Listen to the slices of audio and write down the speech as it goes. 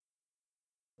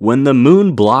When the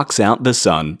moon blocks out the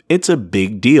sun, it's a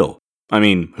big deal. I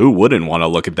mean, who wouldn't want to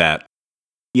look at that?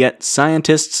 Yet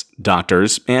scientists,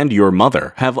 doctors, and your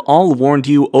mother have all warned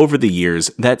you over the years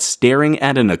that staring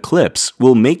at an eclipse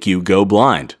will make you go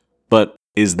blind. But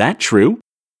is that true?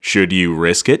 Should you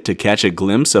risk it to catch a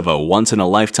glimpse of a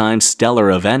once-in-a-lifetime stellar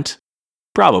event?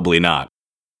 Probably not.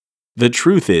 The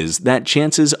truth is that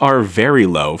chances are very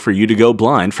low for you to go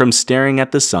blind from staring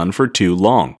at the sun for too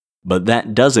long, but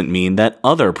that doesn't mean that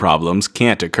other problems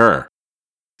can't occur.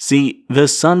 See, the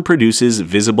sun produces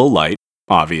visible light,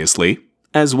 obviously,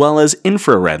 as well as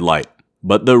infrared light,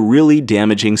 but the really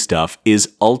damaging stuff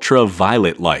is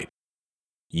ultraviolet light.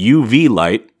 UV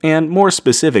light, and more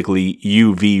specifically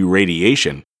UV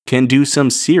radiation, can do some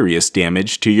serious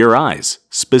damage to your eyes,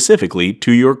 specifically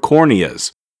to your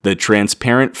corneas, the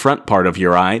transparent front part of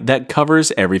your eye that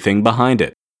covers everything behind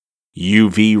it.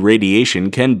 UV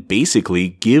radiation can basically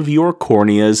give your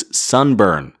corneas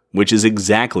sunburn, which is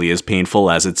exactly as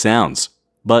painful as it sounds.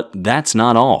 But that's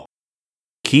not all.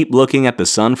 Keep looking at the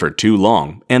sun for too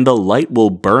long, and the light will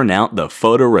burn out the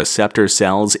photoreceptor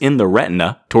cells in the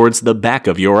retina towards the back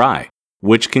of your eye,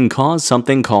 which can cause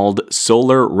something called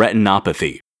solar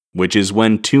retinopathy, which is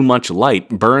when too much light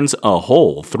burns a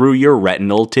hole through your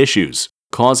retinal tissues,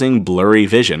 causing blurry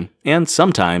vision and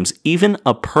sometimes even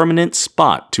a permanent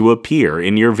spot to appear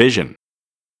in your vision.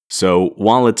 So,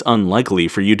 while it's unlikely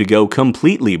for you to go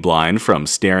completely blind from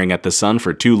staring at the sun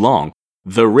for too long,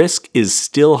 the risk is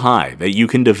still high that you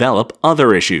can develop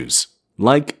other issues,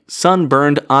 like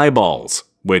sunburned eyeballs,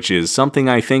 which is something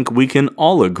I think we can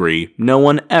all agree no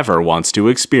one ever wants to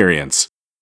experience.